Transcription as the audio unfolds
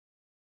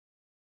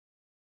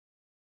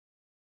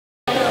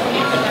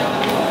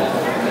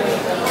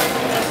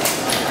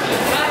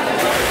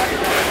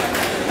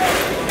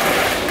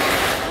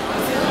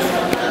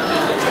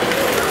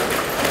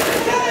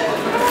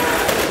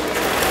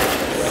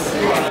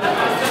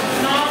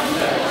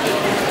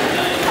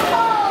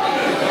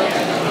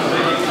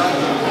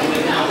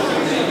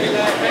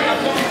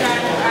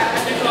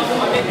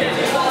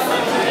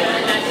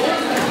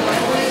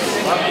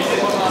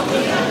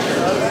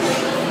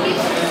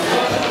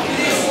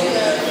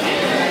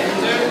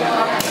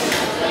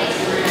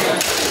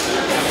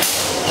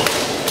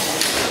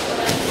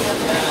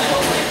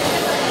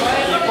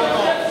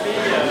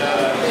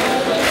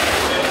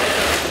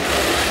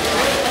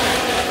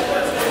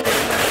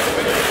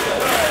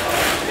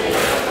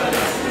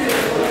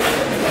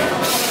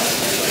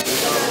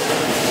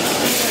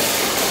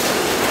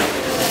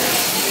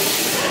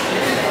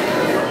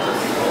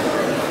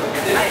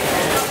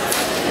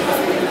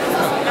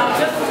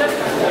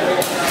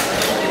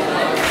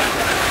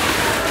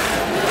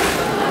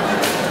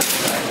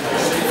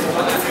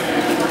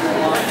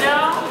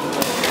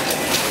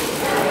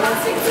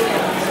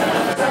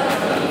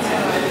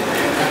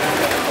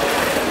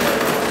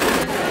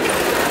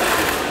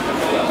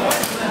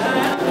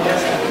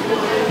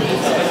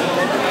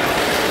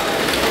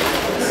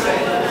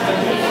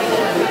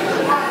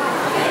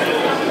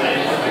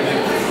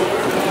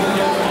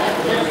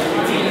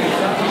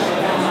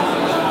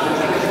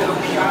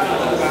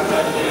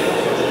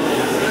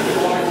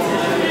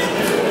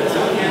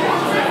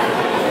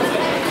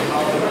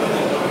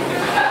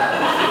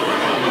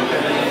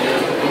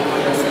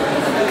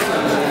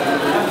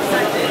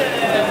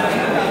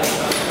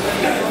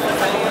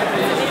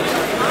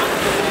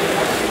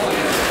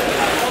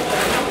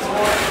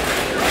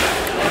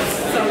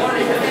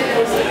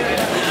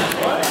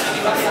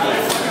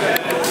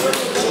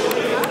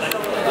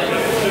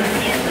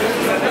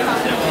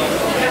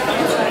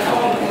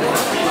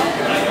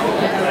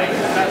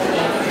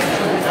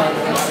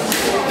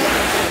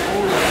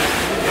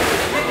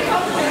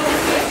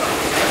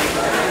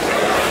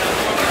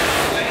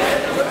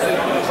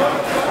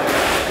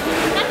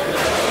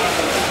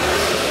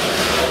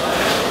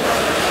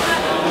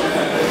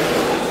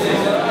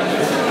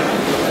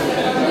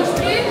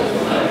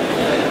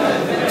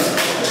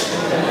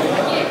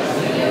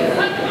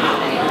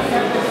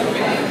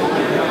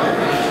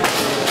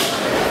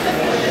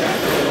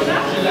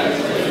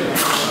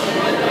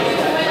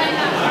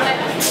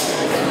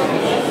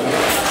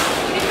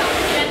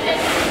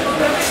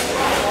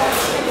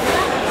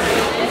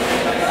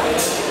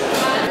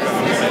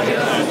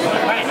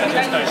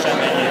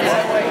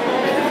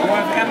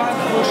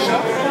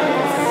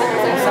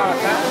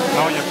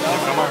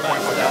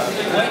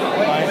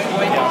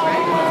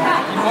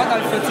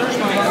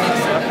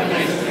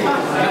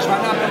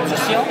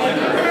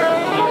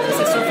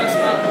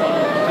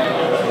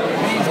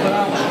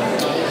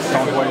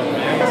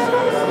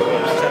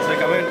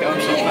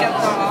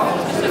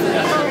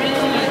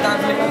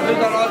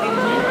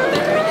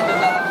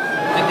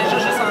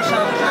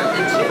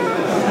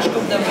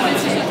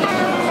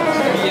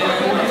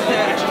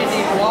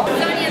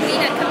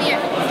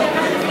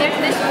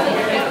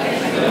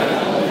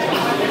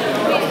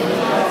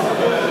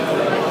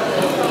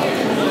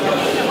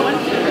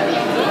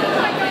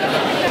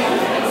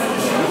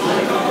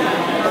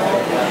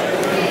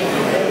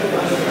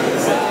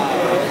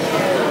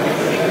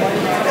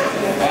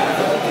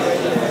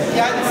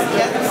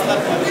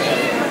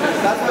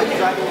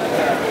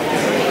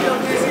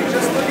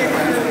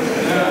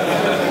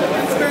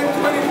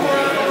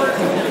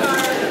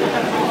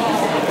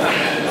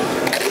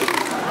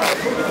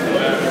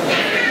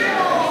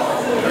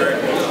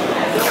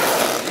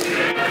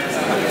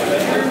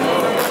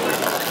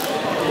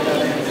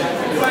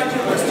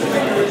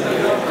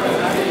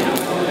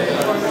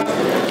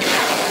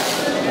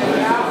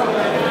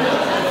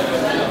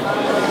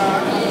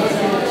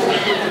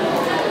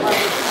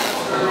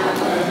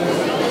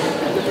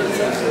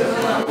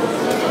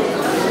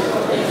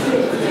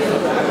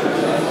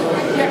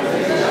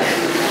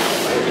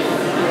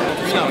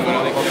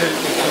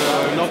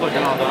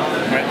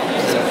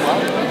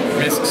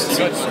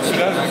de ces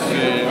outils-là,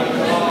 ils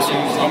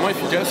sont vraiment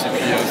efficaces et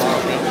puis ça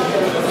marche bien.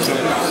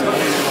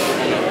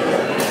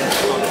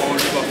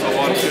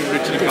 Le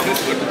kit cardé,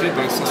 ça doit coûter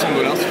dans $500 si vous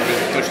voulez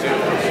tout acheter.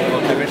 On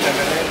va mettre la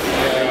manette.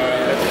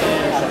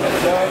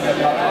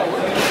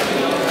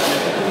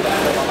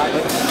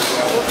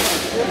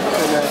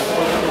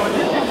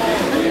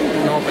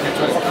 Non, pas du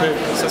tout.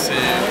 Ça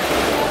c'est...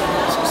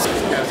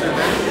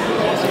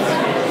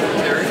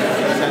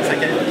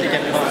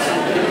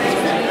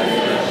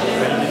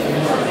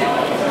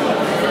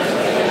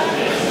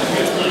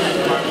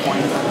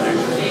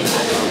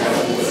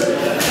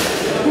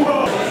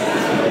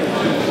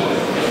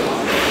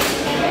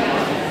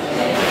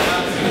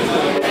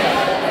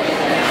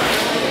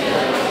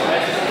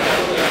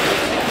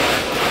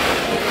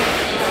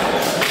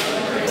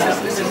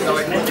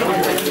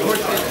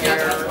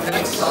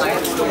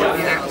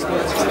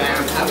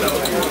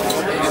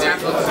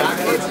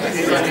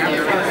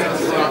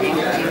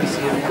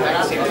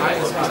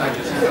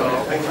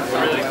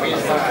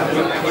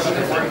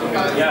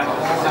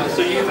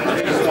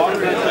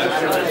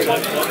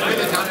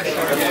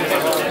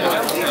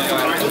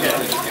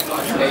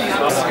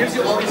 Gives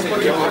you all these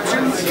funny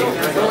options. It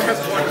only has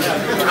one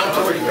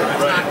outdoor.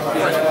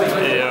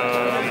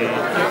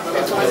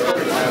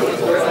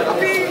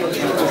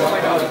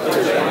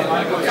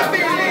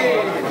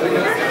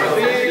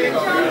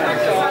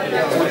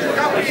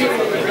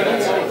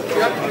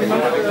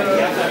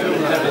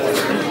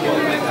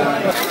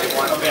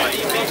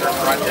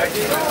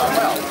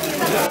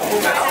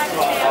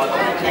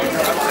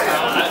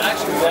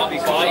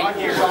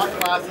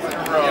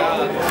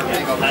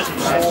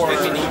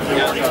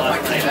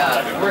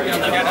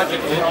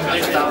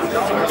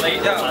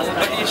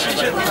 But you should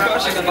be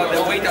cautious about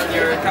the weight on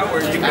your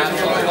towers because you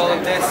do all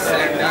of this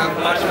and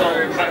much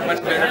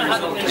better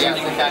results. Yeah,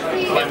 the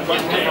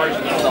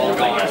version is all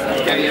gone.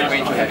 Heavier, way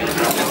too heavy.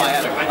 If I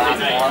had a glass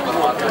bar with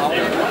lots of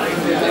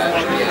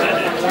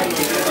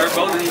or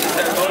both of you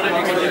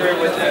can do it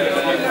with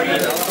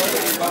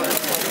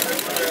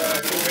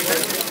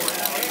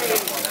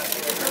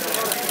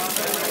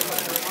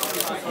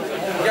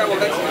yeah, well,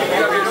 that's, you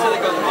have your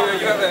silicon,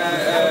 you have a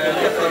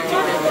different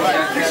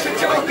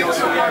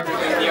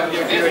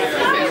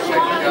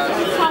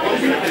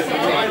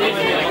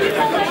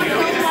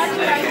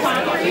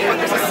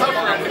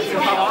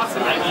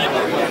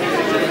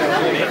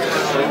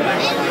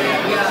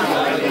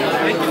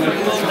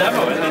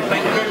demo and then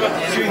thank you very much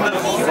for doing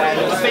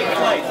the fake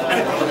flight.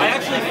 I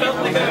actually felt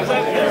like I was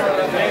out there.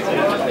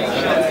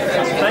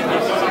 Thank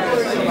you.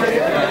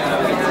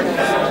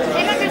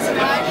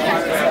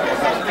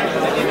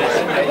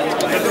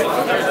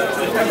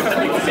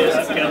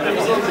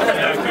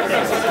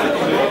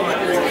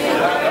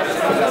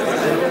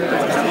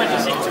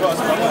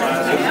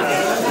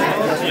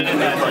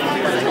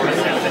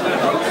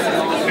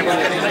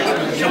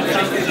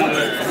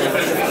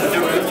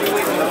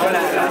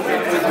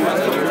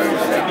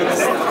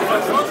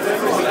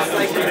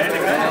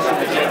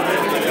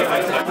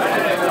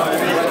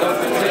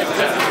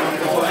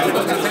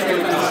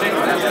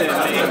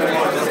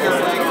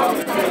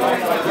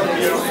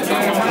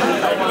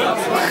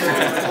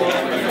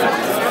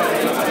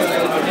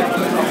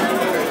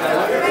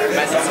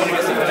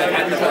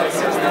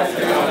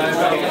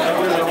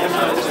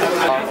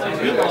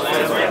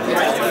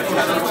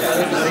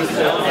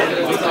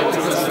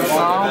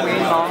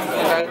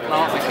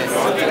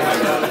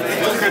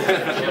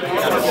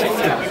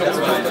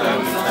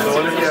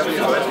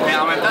 Mais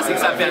en même temps, c'est que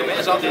ça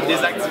permet genre de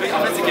désactiver. En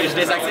fait, c'est que je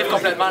désactive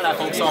complètement la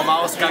fonction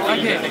mouse quand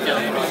il est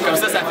décalé. Comme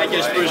ça fait que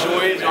je peux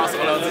jouer genre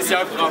sur l'ordi s'il y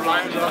a un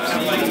problème.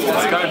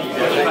 C'est quand même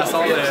une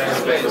façon de...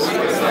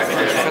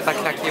 Ça t'a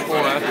claqué pour...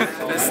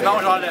 Sinon,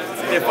 genre,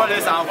 des fois, là,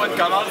 ça envoie une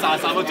commande, ça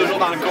s'en va toujours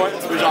dans le coin.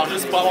 Tu peux genre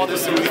juste pas avoir de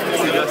souris.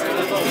 C'est là.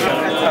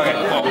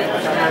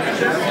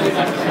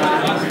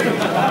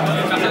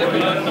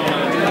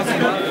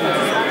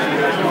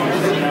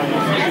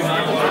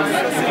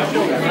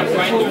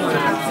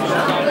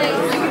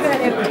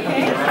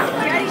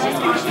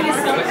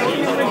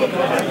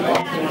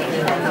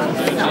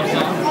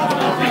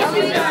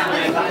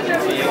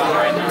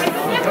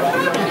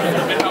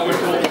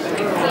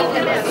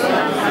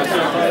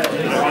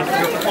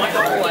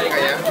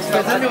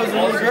 But then there was a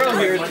little girl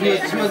here,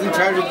 she was in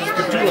charge of this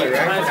controller,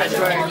 right?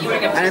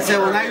 And I said,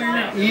 well, now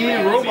you need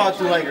a robot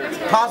to like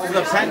toss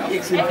the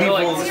pancakes in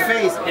people's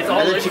face, and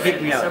then she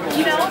kicked me out. Oh,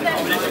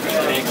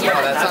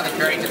 that's not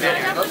occurring to me.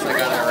 It looks like I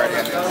got it already.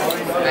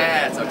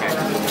 That's okay.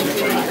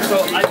 So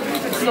I think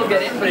you can still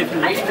get in, but if you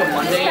wait until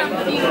Monday...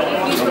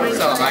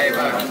 So I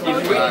if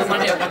you wait until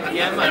Monday at 1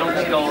 p.m., I don't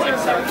think they'll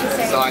accept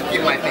it. So I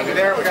keep my finger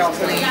there, what else?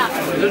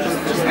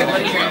 Just let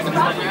you know.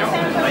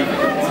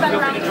 Feel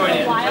free to join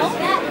in.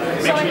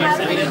 Make sure you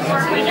send it in.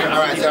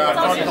 Alright, so our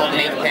phone called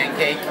Name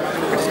Pancake.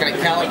 We're just going to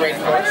calibrate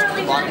first,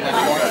 the bottom left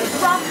corner.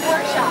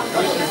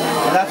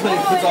 And that's when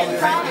he puts all the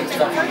pancake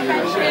stuff in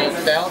here.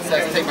 Down, so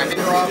I can take my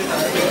finger off.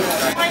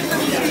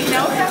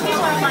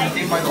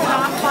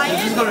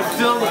 She's going to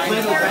fill the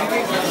plate with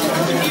pancakes?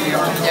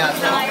 Yeah,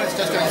 so it's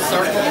just going to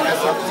circle. The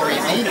circles are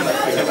easy.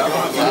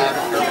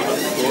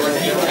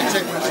 It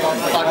took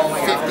about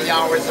 50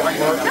 hours of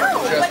work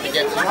just to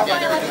get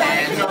together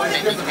and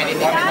making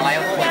anything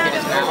reliable like it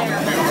is now.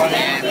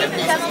 And the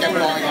pieces kept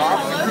falling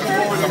off,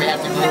 so we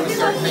have to glue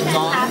certain things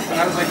on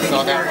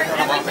so that it will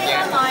come off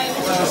again.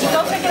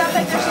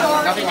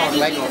 Nothing wrong with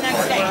Lego,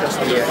 just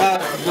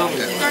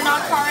They're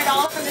not far at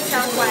all from the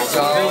Southwest.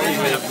 so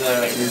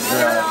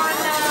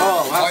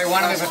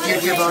one of the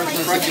future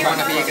versions if you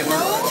want to be a good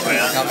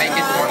they'll make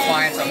it more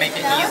clients, they'll make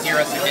it easier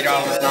to get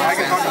all this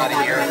nonsense out of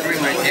here.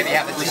 Maybe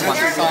have the tube on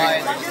the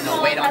side, there's no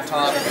weight on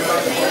top.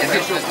 And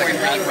this is like a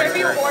 3D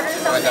printer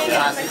with a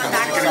plastic on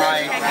the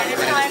side and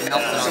it just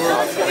melts on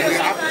top.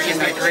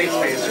 It's like great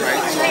space,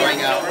 right? So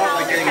bring out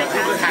like getting a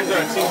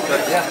package.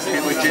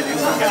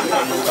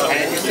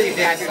 And you see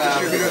that's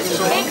the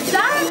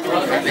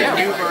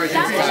new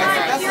version.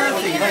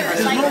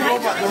 There's no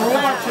robot. The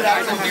robot should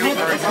actually do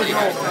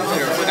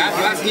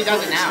He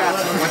does it now.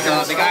 With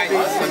the guy.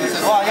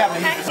 Oh, yeah. I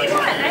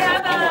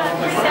have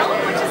a cell,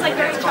 which is like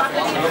very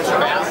chocolatey.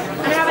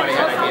 I have a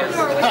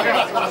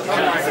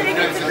telephone,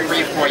 or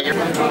 3 or 4 years.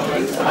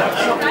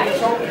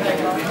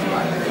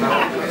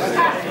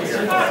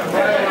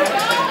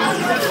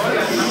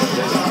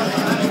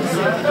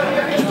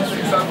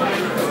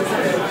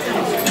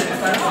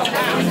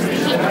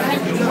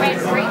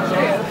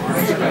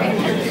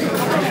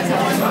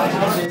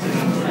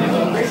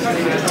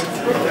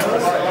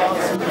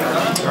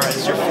 Alright, this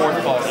is your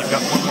fourth ball. You've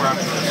got one more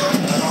after this.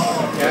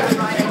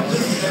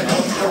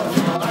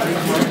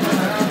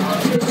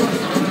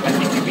 I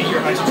think you beat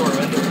your high score,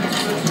 right?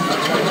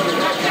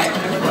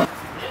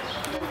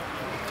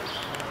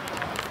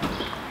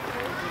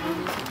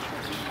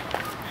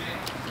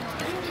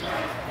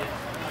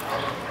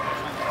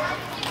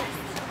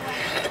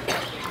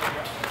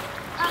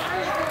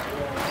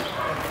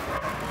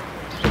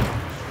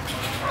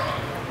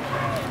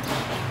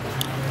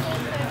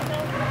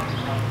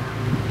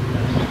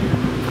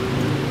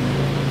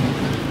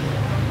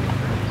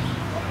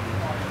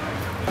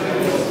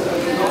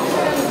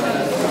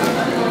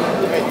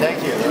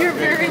 You're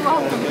very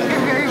welcome. You're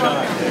very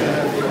welcome.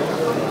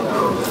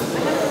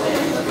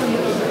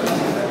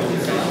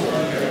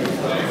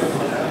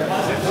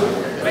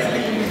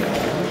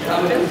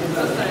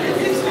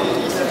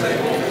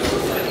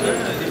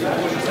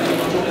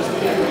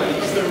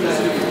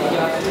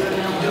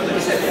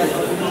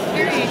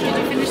 Here, did you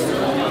finish the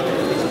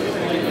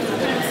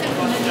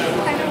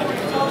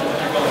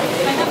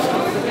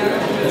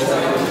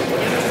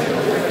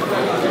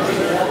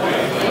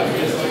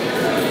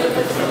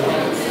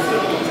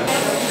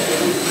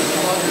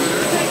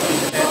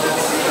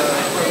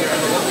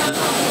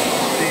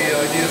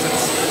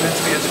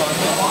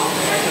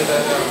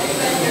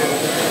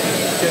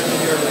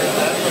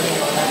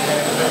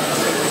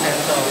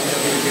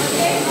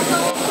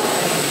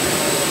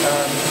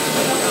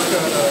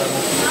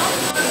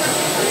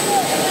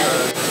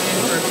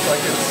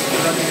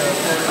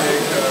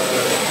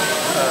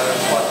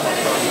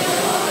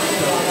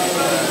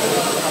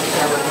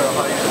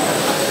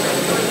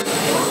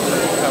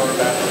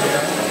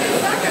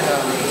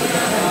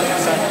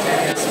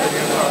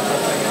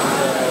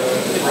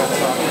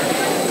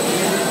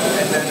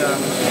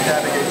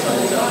navigates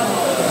on itself,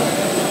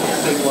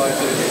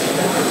 stabilizes.